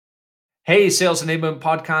Hey, Sales Enablement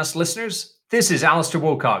Podcast listeners. This is Alistair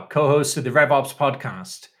Woolcock, co host of the RevOps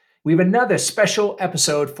Podcast. We have another special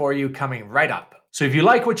episode for you coming right up. So if you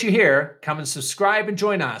like what you hear, come and subscribe and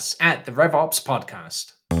join us at the RevOps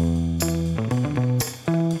Podcast.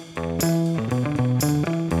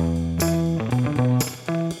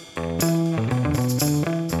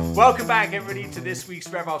 Welcome back, everybody, to this week's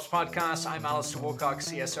RevOps Podcast. I'm Alistair Woolcock,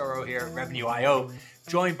 CSRO here at Revenue.io,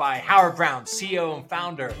 joined by Howard Brown, CEO and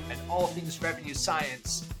founder at All Things Revenue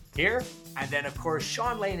Science here. And then, of course,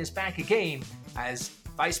 Sean Lane is back again as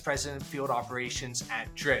Vice President of Field Operations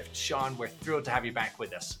at Drift. Sean, we're thrilled to have you back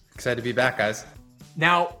with us. Excited to be back, guys.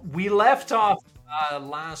 Now, we left off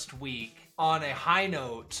last week on a high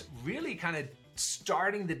note, really kind of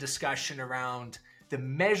starting the discussion around the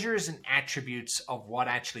measures and attributes of what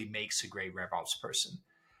actually makes a great RevOps person.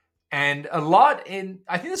 And I think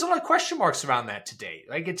there's a lot of question marks around that today.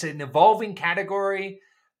 Like, it's an evolving category.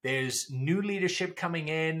 There's new leadership coming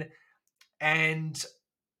in, and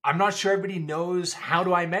I'm not sure everybody knows, how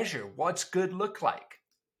do I measure? What's good look like?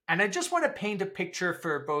 And I just want to paint a picture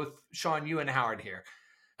for both Sean, you and Howard here.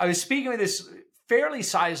 I was speaking with this fairly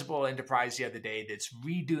sizable enterprise the other day that's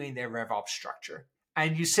redoing their RevOps structure.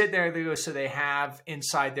 And you sit there, they go, so they have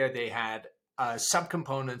inside there, they had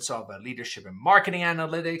subcomponents of a leadership and marketing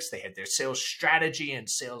analytics. They had their sales strategy and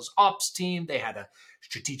sales ops team. They had a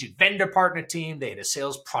strategic vendor partner team. They had a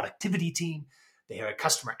sales productivity team. They have a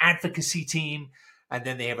customer advocacy team. And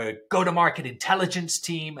then they have a go-to-market intelligence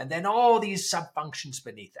team. And then all these sub-functions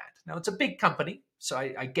beneath that. Now, it's a big company, so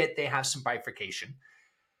I get they have some bifurcation.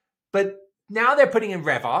 But now they're putting in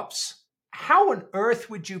RevOps. How on earth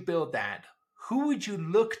would you build that? Who would you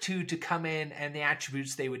look to come in and the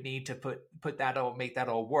attributes they would need to put that all, make that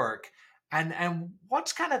all work? And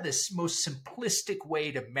what's kind of this most simplistic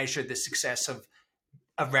way to measure the success of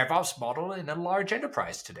a RevOps model in a large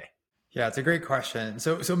enterprise today? Yeah, it's a great question.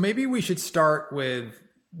 So maybe we should start with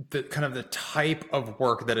the kind of the type of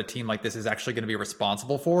work that a team like this is actually going to be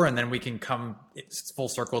responsible for, and then we can come full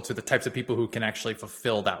circle to the types of people who can actually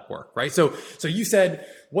fulfill that work, right? So you said,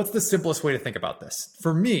 what's the simplest way to think about this?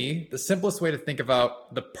 For me, the simplest way to think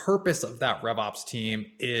about the purpose of that RevOps team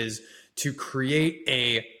is to create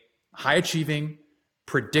a high achieving,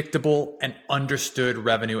 predictable, and understood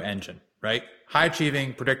revenue engine, right? High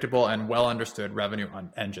achieving, predictable, and well understood revenue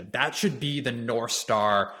engine. That should be the North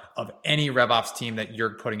Star of any RevOps team that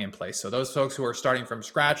you're putting in place. So those folks who are starting from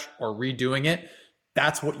scratch or redoing it,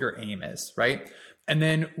 that's what your aim is, right? And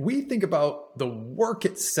then we think about the work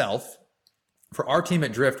itself. For our team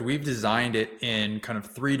at Drift, we've designed it in kind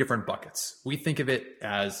of three different buckets. We think of it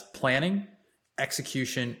as planning,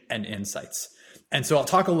 execution, and insights. And so I'll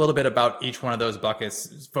talk a little bit about each one of those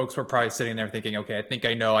buckets. Folks were probably sitting there thinking, okay, I think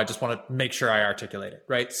I know. I just want to make sure I articulate it,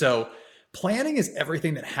 right? So planning is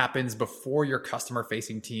everything that happens before your customer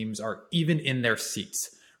facing teams are even in their seats,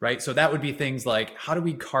 right? So that would be things like, how do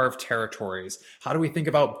we carve territories? How do we think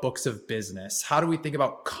about books of business? How do we think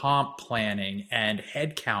about comp planning and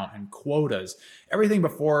headcount and quotas? Everything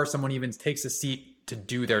before someone even takes a seat to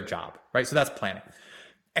do their job, right? So that's planning.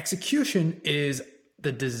 Execution is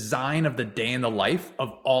the design of the day in the life of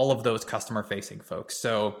all of those customer facing folks.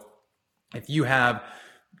 So if you have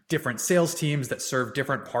different sales teams that serve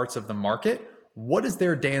different parts of the market, what does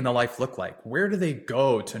their day in the life look like? Where do they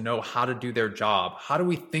go to know how to do their job? How do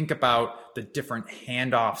we think about the different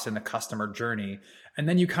handoffs in the customer journey? And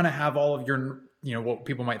then you kind of have all of your, what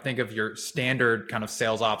people might think of your standard kind of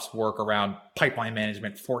sales ops work around pipeline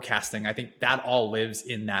management, forecasting. I think that all lives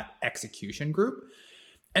in that execution group.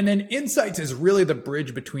 And then insights is really the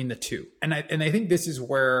bridge between the two. And I think this is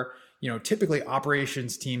where, typically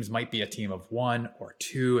operations teams might be a team of one or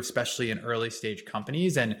two, especially in early stage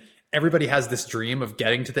companies. And everybody has this dream of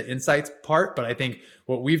getting to the insights part. But I think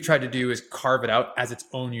what we've tried to do is carve it out as its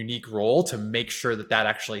own unique role to make sure that that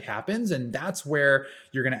actually happens. And that's where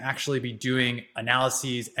you're going to actually be doing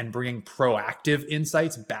analyses and bringing proactive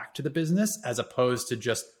insights back to the business, as opposed to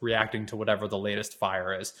just reacting to whatever the latest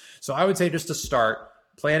fire is. So I would say, just to start,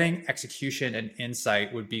 planning, execution, and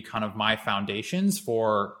insight would be kind of my foundations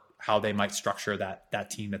for how they might structure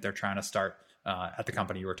that team that they're trying to start at the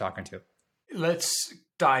company you were talking to. Let's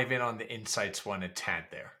dive in on the insights one a tad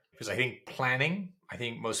there, because I think planning, I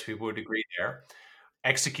think most people would agree there.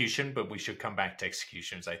 Execution, but we should come back to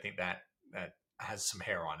executions. I think that has some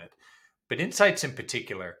hair on it. But insights in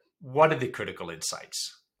particular, what are the critical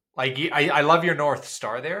insights? Like, I love your North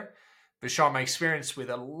Star there. But Sean, my experience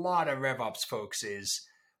with a lot of RevOps folks is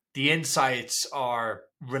the insights are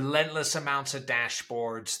relentless amounts of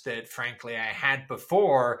dashboards that, frankly, I had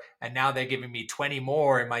before, and now they're giving me 20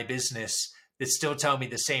 more in my business that still tell me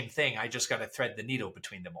the same thing. I just got to thread the needle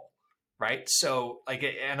between them all, right? So like,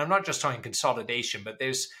 and I'm not just talking consolidation, but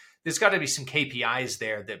there's got to be some KPIs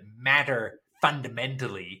there that matter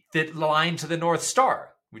fundamentally that align to the North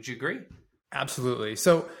Star. Would you agree? Absolutely.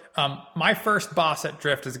 So, my first boss at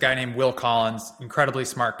Drift is a guy named Will Collins, incredibly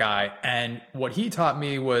smart guy. And what he taught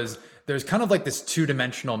me was there's kind of like this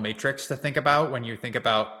two-dimensional matrix to think about when you think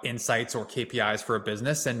about insights or KPIs for a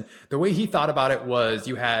business. And the way he thought about it was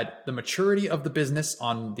you had the maturity of the business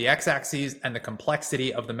on the x-axis and the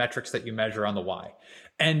complexity of the metrics that you measure on the y.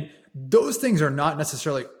 And those things are not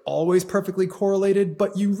necessarily always perfectly correlated,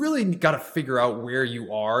 but you really got to figure out where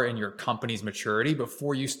you are in your company's maturity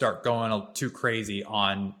before you start going too crazy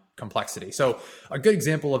on complexity. So a good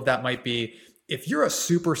example of that might be if you're a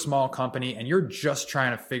super small company and you're just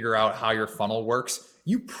trying to figure out how your funnel works,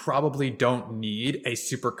 you probably don't need a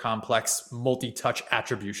super complex multi-touch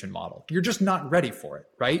attribution model. You're just not ready for it,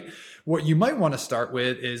 right? What you might want to start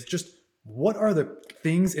with is just what are the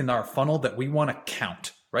things in our funnel that we want to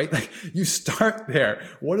count, right? Like you start there.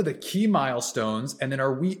 What are the key milestones? And then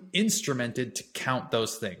are we instrumented to count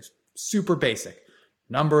those things? Super basic.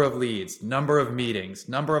 Number of leads, number of meetings,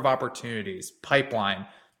 number of opportunities, pipeline,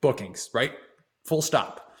 bookings, right? Full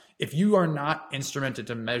stop. If you are not instrumented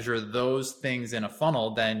to measure those things in a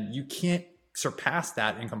funnel, then you can't surpass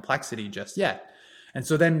that in complexity just yet. And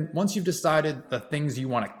so then once you've decided the things you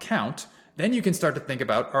want to count, then you can start to think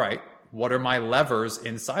about, all right, what are my levers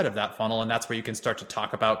inside of that funnel? And that's where you can start to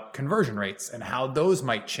talk about conversion rates and how those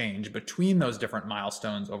might change between those different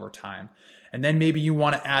milestones over time. And then maybe you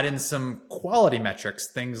want to add in some quality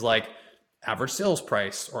metrics, things like average sales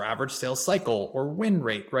price or average sales cycle or win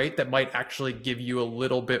rate, right? That might actually give you a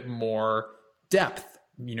little bit more depth.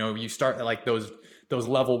 You know, you start at like those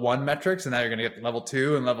level 1 metrics, and now you're going to get level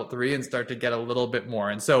 2 and level 3 and start to get a little bit more.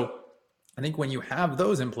 And so I think when you have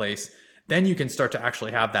those in place, then you can start to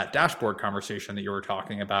actually have that dashboard conversation that you were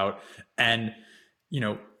talking about. And, you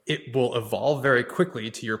know, it will evolve very quickly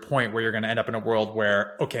to your point where you're going to end up in a world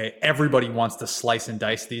where, okay, everybody wants to slice and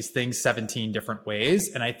dice these things 17 different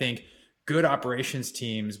ways. And I think good operations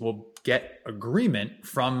teams will get agreement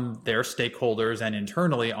from their stakeholders and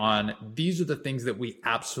internally on these are the things that we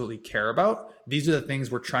absolutely care about. These are the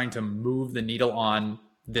things we're trying to move the needle on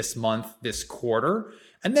this month, this quarter.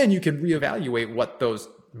 And then you can reevaluate what those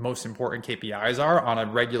most important KPIs are on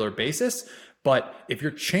a regular basis. But if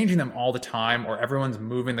you're changing them all the time or everyone's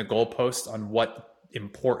moving the goalposts on what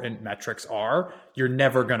important metrics are, you're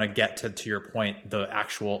never going to get to your point, the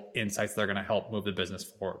actual insights that are going to help move the business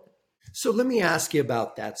forward. So let me ask you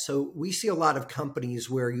about that. So we see a lot of companies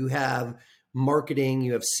where you have marketing,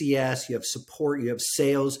 you have CS, you have support, you have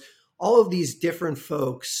sales, all of these different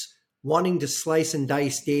folks wanting to slice and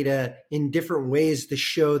dice data in different ways to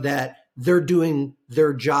show that they're doing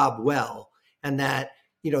their job well, and that,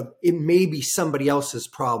 you know, it may be somebody else's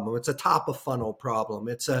problem. It's a top of funnel problem.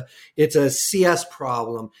 It's a CS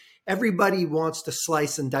problem. Everybody wants to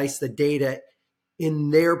slice and dice the data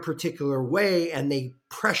in their particular way, and they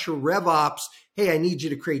pressure RevOps, hey, I need you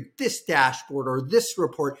to create this dashboard or this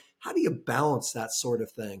report. How do you balance that sort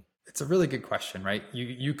of thing? It's a really good question, right?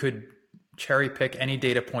 You could cherry pick any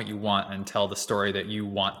data point you want and tell the story that you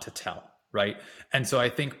want to tell, right? And so I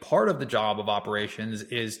think part of the job of operations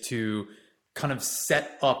is to kind of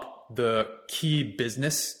set up the key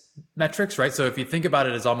business metrics, right? So if you think about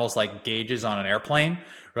it as almost like gauges on an airplane,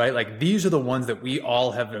 right? Like these are the ones that we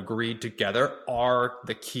all have agreed together are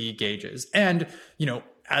the key gauges. And, you know,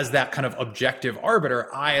 as that kind of objective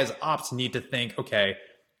arbiter, I as ops need to think, okay,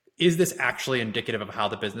 is this actually indicative of how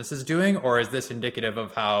the business is doing? Or is this indicative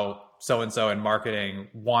of how so-and-so in marketing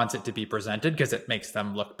wants it to be presented because it makes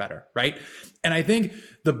them look better, right? And I think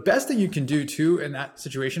the best thing you can do too in that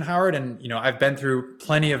situation, Howard, and, you know, I've been through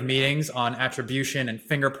plenty of meetings on attribution and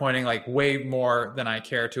finger pointing, like way more than I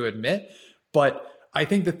care to admit. But I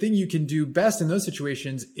think the thing you can do best in those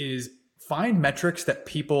situations is find metrics that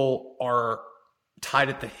people are tied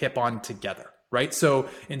at the hip on together, right? So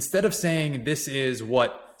instead of saying this is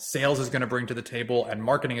what sales is going to bring to the table and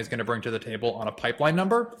marketing is going to bring to the table on a pipeline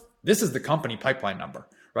number, this is the company pipeline number,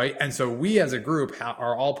 right? And so we as a group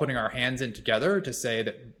are all putting our hands in together to say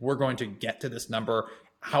that we're going to get to this number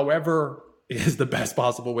however is the best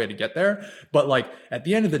possible way to get there. But like at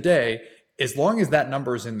the end of the day, as long as that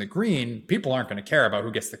number is in the green, people aren't going to care about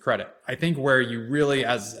who gets the credit. I think where you really,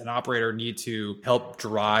 as an operator, need to help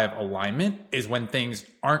drive alignment is when things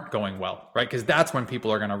aren't going well, right? Because that's when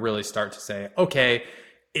people are going to really start to say, okay,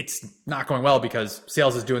 it's not going well because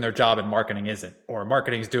sales is doing their job and marketing isn't, or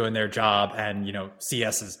marketing is doing their job and, you know,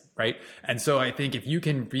 CS isn't, right? And so I think if you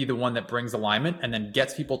can be the one that brings alignment and then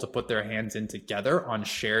gets people to put their hands in together on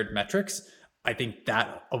shared metrics, I think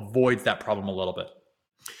that avoids that problem a little bit.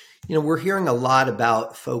 We're hearing a lot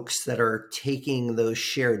about folks that are taking those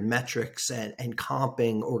shared metrics and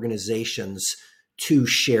comping organizations to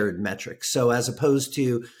shared metrics. So as opposed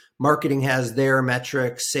to marketing has their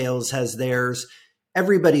metrics, sales has theirs,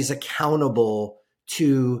 everybody's accountable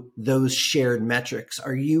to those shared metrics.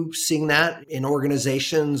 Are you seeing that in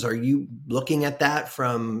organizations? Are you looking at that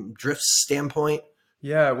from Drift's standpoint?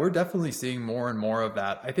 Yeah, we're definitely seeing more and more of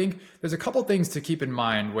that. I think there's a couple things to keep in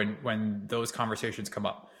mind when those conversations come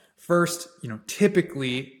up. First,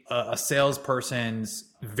 typically a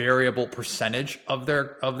salesperson's variable percentage of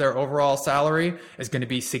their overall salary is going to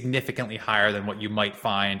be significantly higher than what you might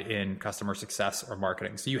find in customer success or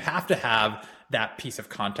marketing. So you have to have that piece of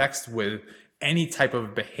context with any type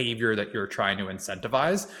of behavior that you're trying to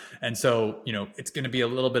incentivize. And so, it's going to be a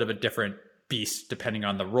little bit of a different beast depending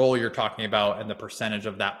on the role you're talking about and the percentage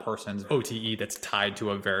of that person's OTE that's tied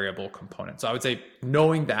to a variable component. So I would say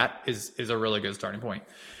knowing that is a really good starting point.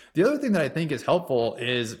 The other thing that I think is helpful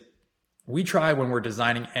is we try when we're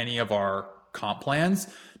designing any of our comp plans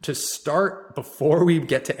to start before we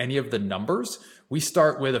get to any of the numbers. We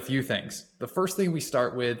start with a few things. The first thing we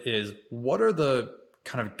start with is what are the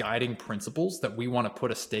kind of guiding principles that we want to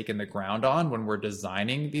put a stake in the ground on when we're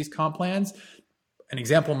designing these comp plans. An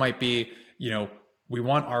example might be, we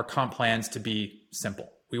want our comp plans to be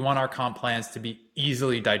simple. We want our comp plans to be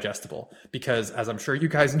easily digestible because, as I'm sure you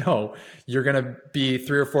guys know, you're going to be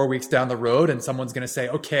 3 or 4 weeks down the road and someone's going to say,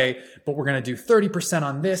 okay, but we're going to do 30%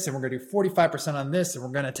 on this and we're going to do 45% on this and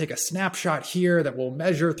we're going to take a snapshot here that we'll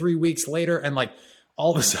measure 3 weeks later. And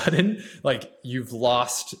all of a sudden, you've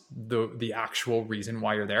lost the actual reason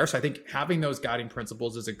why you're there. So I think having those guiding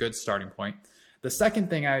principles is a good starting point. The second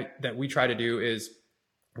thing that we try to do is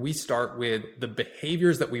we start with the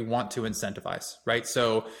behaviors that we want to incentivize, right?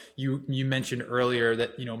 So you mentioned earlier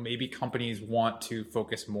that, maybe companies want to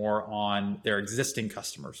focus more on their existing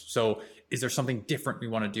customers. So is there something different we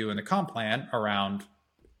want to do in the comp plan around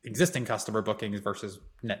existing customer bookings versus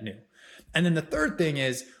net new? And then the third thing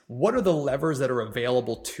is, what are the levers that are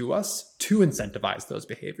available to us to incentivize those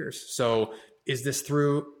behaviors? So is this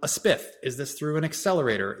through a spiff? Is this through an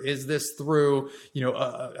accelerator? Is this through,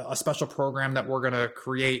 a special program that we're going to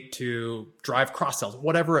create to drive cross sells?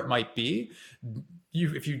 Whatever it might be,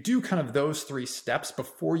 if you do kind of those 3 steps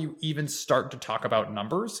before you even start to talk about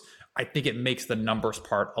numbers, I think it makes the numbers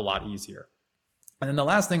part a lot easier. And then the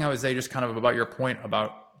last thing I would say, just kind of about your point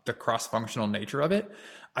about the cross-functional nature of it,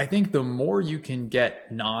 I think the more you can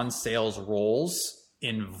get non-sales roles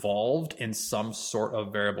involved in some sort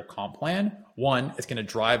of variable comp plan, one, it's going to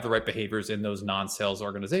drive the right behaviors in those non-sales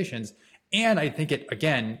organizations. And I think it,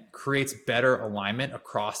 again, creates better alignment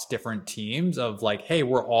across different teams of hey,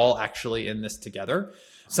 we're all actually in this together.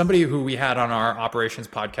 Somebody who we had on our operations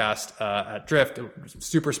podcast at Drift, a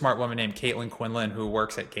super smart woman named Caitlin Quinlan, who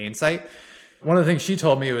works at Gainsight. One of the things she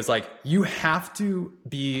told me was you have to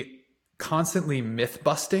be constantly myth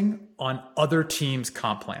busting on other teams'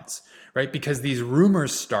 comp plans, right? Because these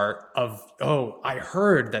rumors start of, oh, I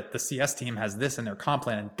heard that the CS team has this in their comp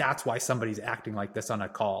plan, and that's why somebody's acting like this on a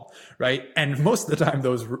call, right? And most of the time,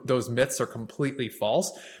 those myths are completely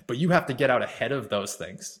false, but you have to get out ahead of those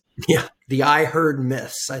things. Yeah, the I heard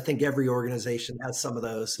myths. I think every organization has some of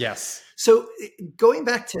those. Yes. So going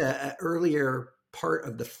back to an earlier part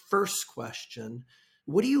of the first question,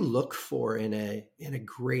 what do you look for in a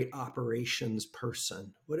great operations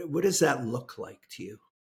person? What does that look like to you?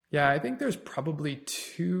 Yeah, I think there's probably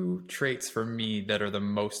 2 traits for me that are the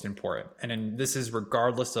most important. And this is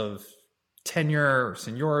regardless of tenure,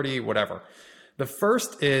 seniority, whatever. The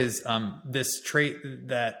first is this trait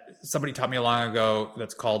that somebody taught me long ago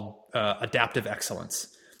that's called adaptive excellence.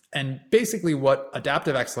 And basically what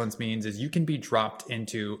adaptive excellence means is you can be dropped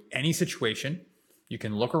into any situation. You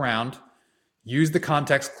can look around, use the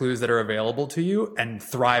context clues that are available to you, and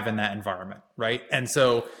thrive in that environment, right? And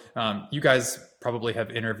so you guys probably have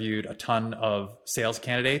interviewed a ton of sales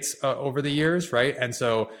candidates over the years, right? And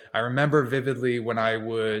so I remember vividly when I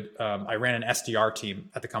ran an SDR team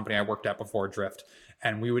at the company I worked at before Drift,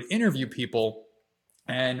 and we would interview people,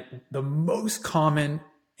 and the most common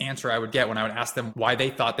answer I would get when I would ask them why they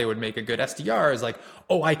thought they would make a good SDR is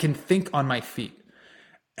oh, I can think on my feet.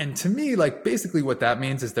 And to me, basically what that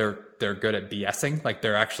means is they're good at BSing,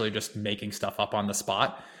 they're actually just making stuff up on the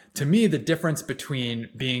spot. To me, the difference between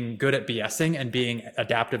being good at BSing and being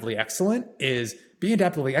adaptively excellent is being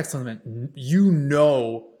adaptively excellent,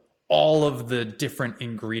 all of the different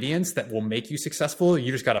ingredients that will make you successful.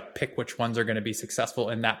 You just got to pick which ones are going to be successful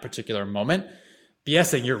in that particular moment.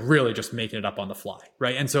 BSing, you're really just making it up on the fly,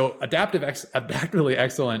 right? And so adaptively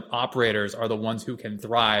excellent operators are the ones who can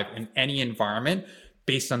thrive in any environment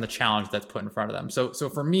based on the challenge that's put in front of them. So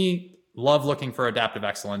for me, love looking for adaptive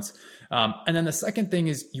excellence. And then the second thing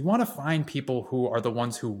is you want to find people who are the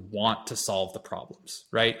ones who want to solve the problems,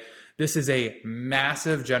 right? This is a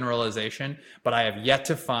massive generalization, but I have yet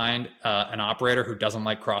to find an operator who doesn't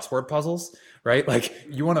like crossword puzzles, right? Like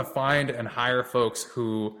you want to find and hire folks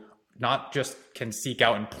who not just can seek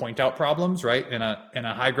out and point out problems, right? In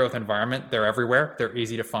a high growth environment, they're everywhere. They're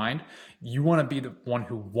easy to find. You want to be the one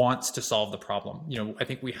who wants to solve the problem. I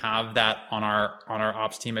think we have that on our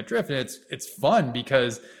ops team at Drift. And it's fun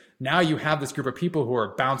because now you have this group of people who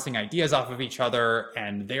are bouncing ideas off of each other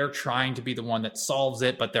and they're trying to be the one that solves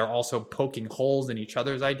it, but they're also poking holes in each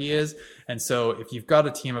other's ideas. And so if you've got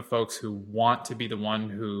a team of folks who want to be the one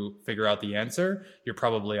who figure out the answer, you're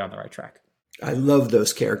probably on the right track. I love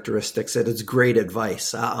those characteristics. And it's great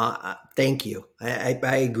advice. Thank you. I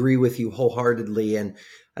agree with you wholeheartedly. And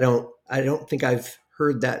I don't think I've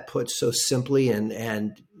heard that put so simply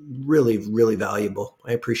and really, really valuable.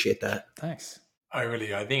 I appreciate that. Thanks. I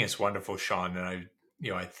think it's wonderful, Sean. And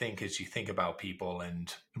I think as you think about people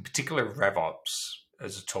and in particular RevOps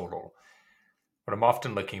as a total, what I'm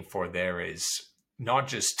often looking for there is not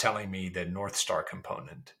just telling me the North Star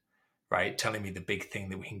component, right? Telling me the big thing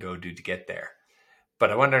that we can go do to get there.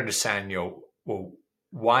 But I want to understand, well,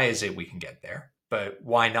 why is it we can get there? But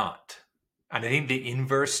why not? And I think the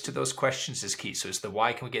inverse to those questions is key. So it's the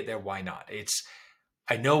why can we get there? Why not?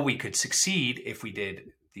 I know we could succeed if we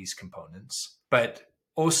did these components, but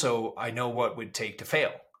also I know what would take to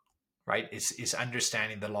fail, right? Is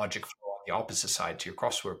understanding the logic flow on the opposite side to your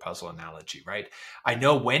crossword puzzle analogy, right? I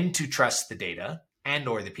know when to trust the data and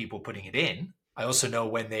or the people putting it in. I also know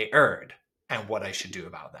when they erred and what I should do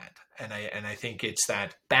about that. And I think it's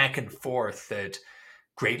that back and forth that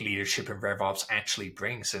great leadership in RevOps actually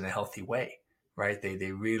brings in a healthy way, right?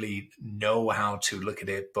 They really know how to look at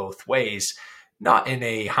it both ways, not in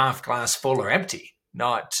a half glass full or empty,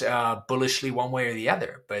 not bullishly one way or the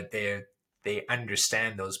other, but they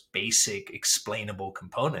understand those basic explainable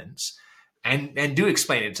components and do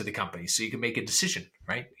explain it to the company so you can make a decision,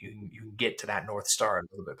 right? You can get to that North Star a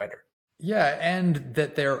little bit better. Yeah, and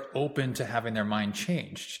that they're open to having their mind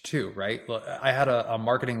changed too, right? I had a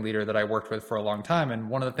marketing leader that I worked with for a long time, and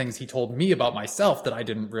one of the things he told me about myself that I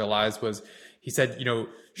didn't realize was he said,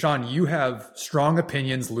 Sean, you have strong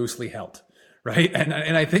opinions loosely held, right? And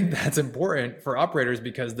I think that's important for operators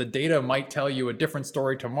because the data might tell you a different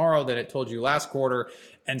story tomorrow than it told you last quarter.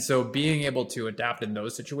 And so being able to adapt in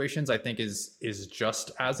those situations, I think is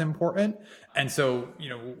just as important. And so,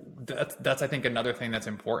 that's I think another thing that's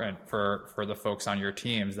important for the folks on your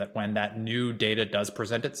teams, that when that new data does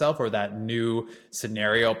present itself or that new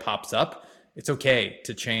scenario pops up, it's okay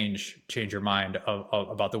to change your mind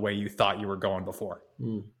about the way you thought you were going before.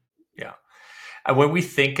 Yeah. And when we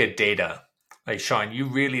think of data, like Sean, you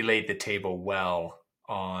really laid the table well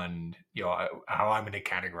on how I'm going to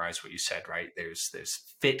categorize what you said, right? There's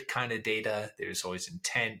fit kind of data, there's always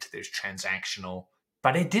intent, there's transactional,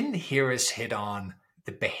 but I didn't hear us hit on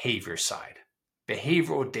the behavior side.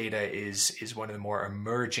 Behavioral data is one of the more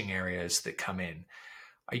emerging areas that come in.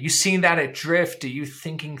 Are you seeing that at Drift? Are you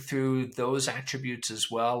thinking through those attributes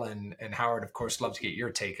as well? And Howard, of course, love to get your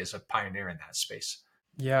take as a pioneer in that space.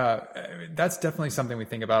 Yeah, that's definitely something we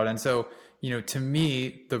think about. And so, to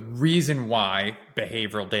me, the reason why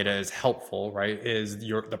behavioral data is helpful, right, is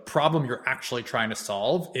the problem you're actually trying to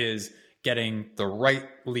solve is getting the right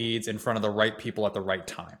leads in front of the right people at the right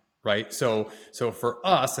time, right? So for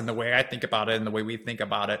us, and the way I think about it and the way we think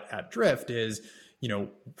about it at Drift is,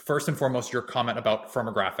 first and foremost, your comment about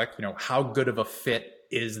firmographic, how good of a fit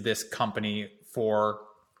is this company for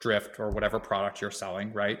Drift or whatever product you're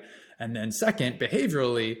selling, right? And then second,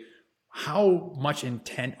 behaviorally, how much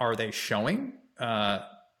intent are they showing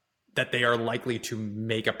that they are likely to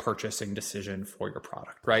make a purchasing decision for your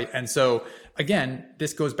product, right? And so again,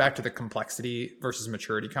 this goes back to the complexity versus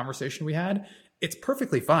maturity conversation we had. It's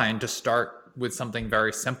perfectly fine to start with something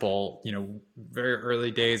very simple. Very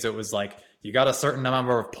early days, it was like, you got a certain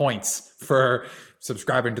number of points for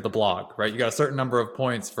subscribing to the blog, right? You got a certain number of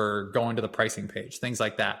points for going to the pricing page, things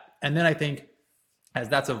like that. And then I think as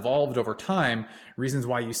that's evolved over time, reasons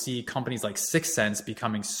why you see companies like 6sense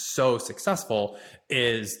becoming so successful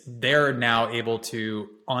is they're now able to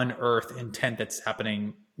unearth intent that's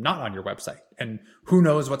happening not on your website. And who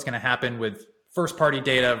knows what's going to happen with first party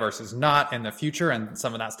data versus not in the future. And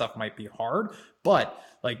some of that stuff might be hard, but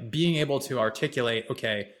like being able to articulate,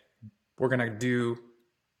 okay, we're going to do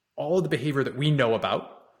all of the behavior that we know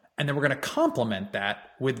about, and then we're going to complement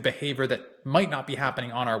that with behavior that might not be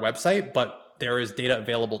happening on our website, but there is data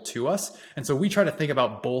available to us. And so we try to think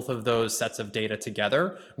about both of those sets of data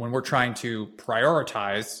together when we're trying to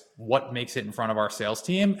prioritize what makes it in front of our sales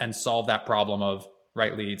team and solve that problem of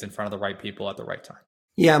right leads in front of the right people at the right time.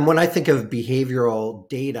 Yeah, and when I think of behavioral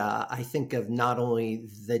data, I think of not only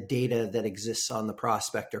the data that exists on the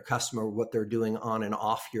prospect or customer, what they're doing on and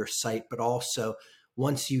off your site, but also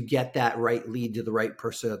once you get that right lead to the right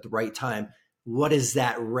person at the right time, what does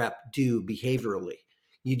that rep do behaviorally?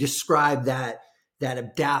 You describe that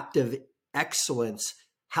adaptive excellence.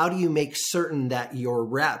 How do you make certain that your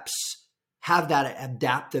reps have that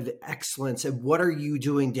adaptive excellence, and what are you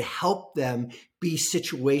doing to help them be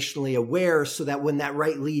situationally aware so that when that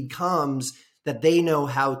right lead comes, that they know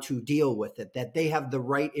how to deal with it, that they have the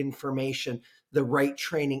right information, the right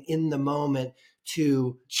training in the moment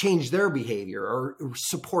to change their behavior or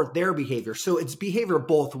support their behavior. So it's behavior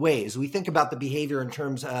both ways. We think about the behavior in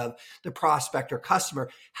terms of the prospect or customer.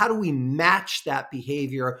 How do we match that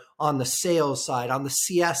behavior on the sales side, on the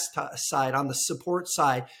CS side, on the support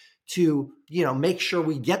side to, make sure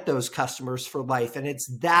we get those customers for life? And it's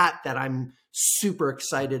that I'm super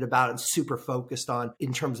excited about and super focused on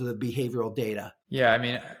in terms of the behavioral data. Yeah, I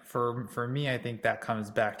mean, for me, I think that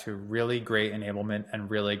comes back to really great enablement and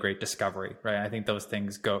really great discovery, right? I think those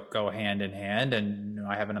things go hand in hand. And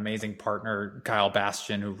I have an amazing partner, Kyle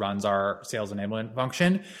Bastian, who runs our sales enablement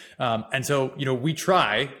function. And so, we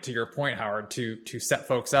try, to your point, Howard, to set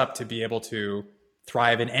folks up to be able to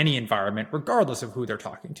thrive in any environment, regardless of who they're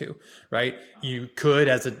talking to, right? You could,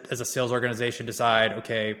 as a sales organization, decide,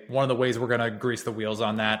 okay, one of the ways we're going to grease the wheels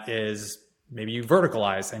on that is maybe you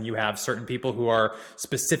verticalize and you have certain people who are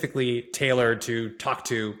specifically tailored to talk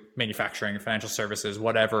to manufacturing, financial services,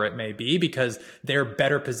 whatever it may be, because they're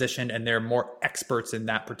better positioned and they're more experts in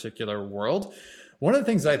that particular world. One of the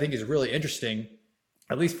things that I think is really interesting,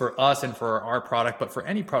 at least for us and for our product, but for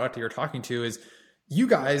any product that you're talking to, is you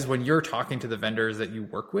guys, when you're talking to the vendors that you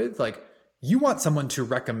work with, you want someone to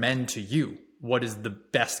recommend to you what is the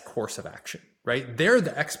best course of action, right? They're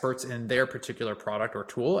the experts in their particular product or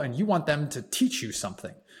tool, and you want them to teach you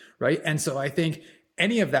something, right? And so I think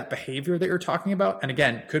any of that behavior that you're talking about, and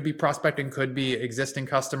again, could be prospecting, could be existing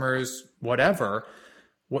customers, whatever,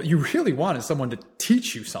 what you really want is someone to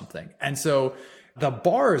teach you something. And so the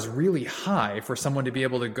bar is really high for someone to be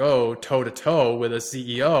able to go toe to toe with a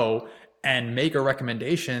CEO and make a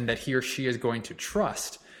recommendation that he or she is going to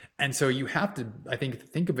trust. And so you have to, I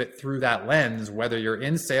think of it through that lens, whether you're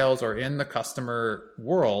in sales or in the customer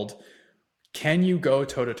world. Can you go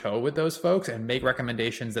toe to toe with those folks and make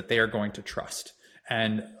recommendations that they are going to trust?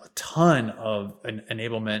 And a ton of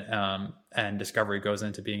enablement and discovery goes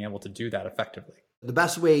into being able to do that effectively. The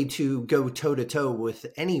best way to go toe to toe with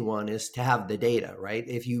anyone is to have the data, right?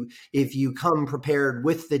 If you come prepared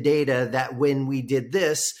with the data that when we did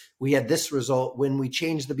this, we had this result. When we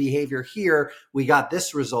changed the behavior here, we got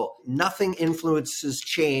this result. Nothing influences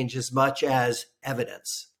change as much as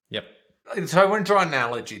evidence. Yep. So I want to draw an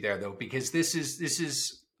analogy there, though, because this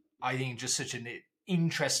is I think just such an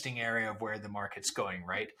interesting area of where the market's going,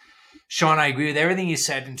 right? Sean, I agree with everything you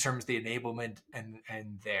said in terms of the enablement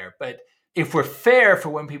and there, but if we're fair for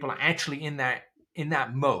when people are actually in that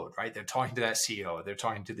mode, right? They're talking to that CEO, they're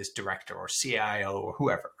talking to this director or CIO or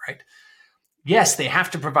whoever, right? Yes, they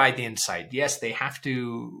have to provide the insight. Yes, they have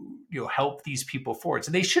to help these people forward.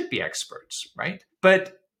 So they should be experts, right?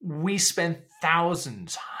 But we spend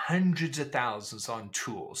thousands, hundreds of thousands on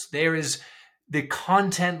tools. The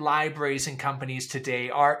content libraries in companies today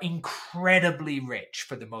are incredibly rich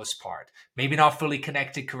for the most part. Maybe not fully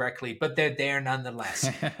connected correctly, but they're there nonetheless.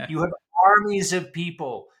 You have armies of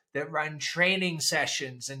people that run training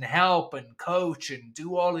sessions and help and coach and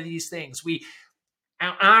do all of these things.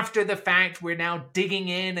 After the fact, we're now digging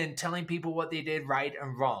in and telling people what they did right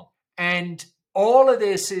and wrong. And all of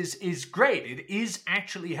this is great. It is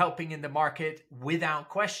actually helping in the market without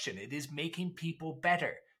question. It is making people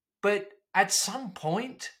better. But at some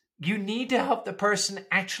point, you need to help the person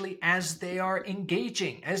actually as they are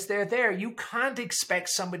engaging, as they're there. You can't expect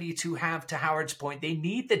somebody to have, to Howard's point, they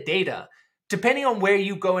need the data. Depending on where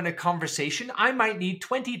you go in a conversation, I might need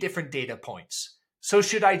 20 different data points. So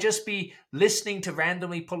should I just be listening to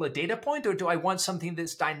randomly pull a data point, or do I want something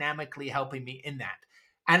that's dynamically helping me in that?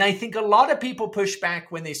 And I think a lot of people push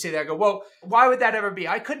back when they say that. I go, well, why would that ever be?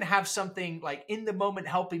 I couldn't have something like in the moment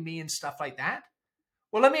helping me and stuff like that.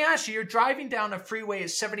 Well, let me ask you, you're driving down a freeway at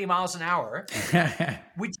 70 miles an hour.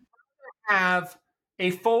 Would you have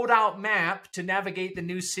a fold-out map to navigate the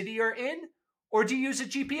new city you're in, or do you use a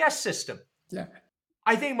GPS system? Yeah.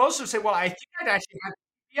 I think most would say, well, I think I'd actually have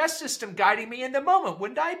a GPS system guiding me in the moment,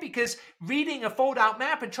 wouldn't I? Because reading a fold-out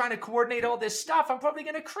map and trying to coordinate all this stuff, I'm probably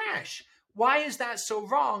going to crash. Why is that so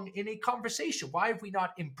wrong in a conversation? Why have we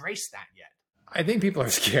not embraced that yet? I think people are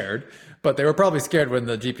scared, but they were probably scared when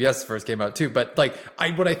the GPS first came out too. But like,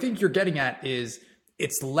 what I think you're getting at is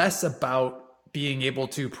it's less about being able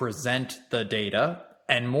to present the data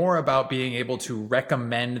and more about being able to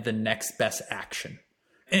recommend the next best action.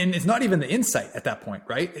 And it's not even the insight at that point,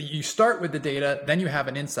 right? You start with the data, then you have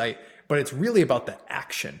an insight, but it's really about the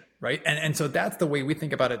action, right? And so that's the way we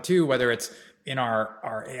think about it too, whether it's in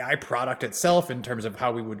our AI product itself in terms of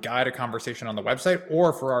how we would guide a conversation on the website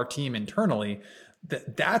or for our team internally.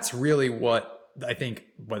 That's really what I think,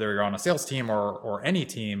 whether you're on a sales team or any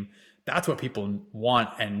team, that's what people want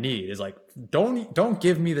and need is like, don't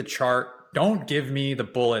give me the chart. Don't give me the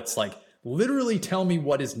bullets. Like literally tell me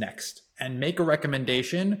what is next and make a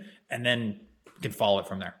recommendation and then you can follow it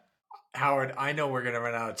from there. Howard, I know we're going to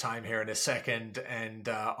run out of time here in a second and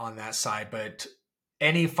on that side, but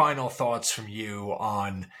any final thoughts from you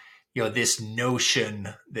on, this notion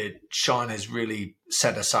that Sean has really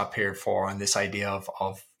set us up here for on this idea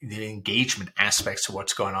of the engagement aspects of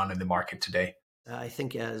what's going on in the market today? I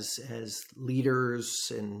think as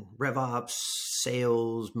leaders in RevOps,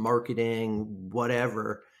 sales, marketing,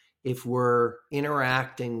 whatever, if we're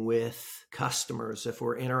interacting with customers, if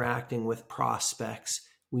we're interacting with prospects,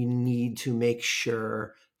 we need to make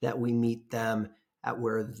sure that we meet them at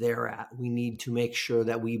where they're at. We need to make sure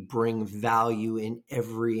that we bring value in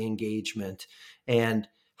every engagement. And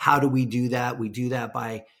how do we do that? We do that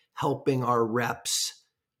by helping our reps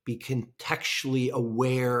be contextually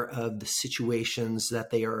aware of the situations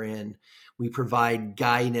that they are in. We provide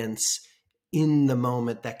guidance in the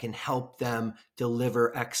moment that can help them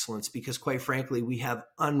deliver excellence, because quite frankly, we have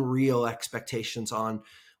unreal expectations on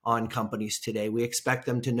companies today. We expect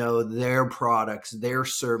them to know their products, their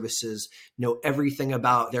services, know everything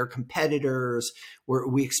about their competitors.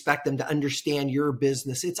 We expect them to understand your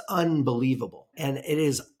business. It's unbelievable and it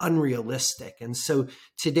is unrealistic. And so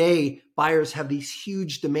today, buyers have these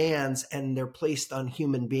huge demands and they're placed on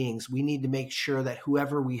human beings. We need to make sure that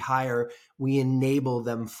whoever we hire, we enable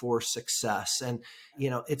them for success. And,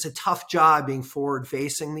 it's a tough job being forward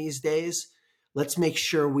facing these days. Let's make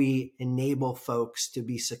sure we enable folks to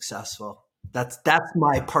be successful. That's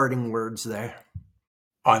my parting words there.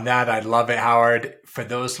 On that, I love it, Howard. For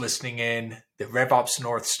those listening in, the RevOps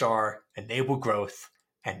North Star, enable growth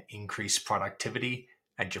and increase productivity,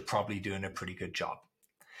 and you're probably doing a pretty good job.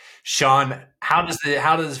 Sean, how does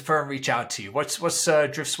the firm reach out to you? What's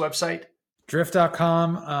Drift's website?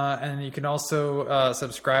 Drift.com. And you can also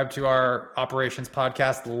subscribe to our Operations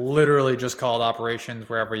podcast, literally just called Operations,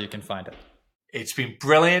 wherever you can find it. It's been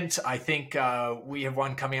brilliant. I think we have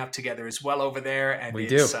one coming up together as well over there. And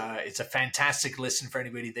it's a fantastic listen for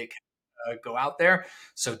anybody that can go out there.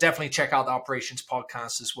 So definitely check out the Operations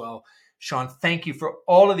podcast as well. Sean, thank you for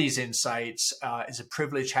all of these insights. It's a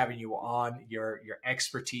privilege having you on. Your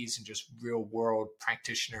expertise and just real world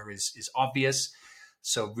practitioner is obvious.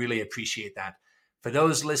 So really appreciate that. For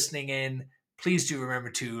those listening in, please do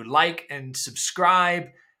remember to like and subscribe.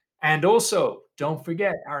 And also, don't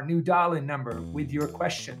forget our new dial-in number with your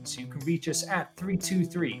questions. You can reach us at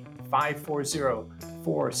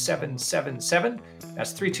 323-540-4777.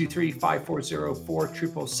 That's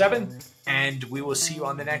 323-540-4777. And we will see you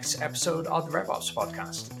on the next episode of the RevOps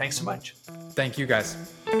podcast. Thanks so much. Thank you, guys.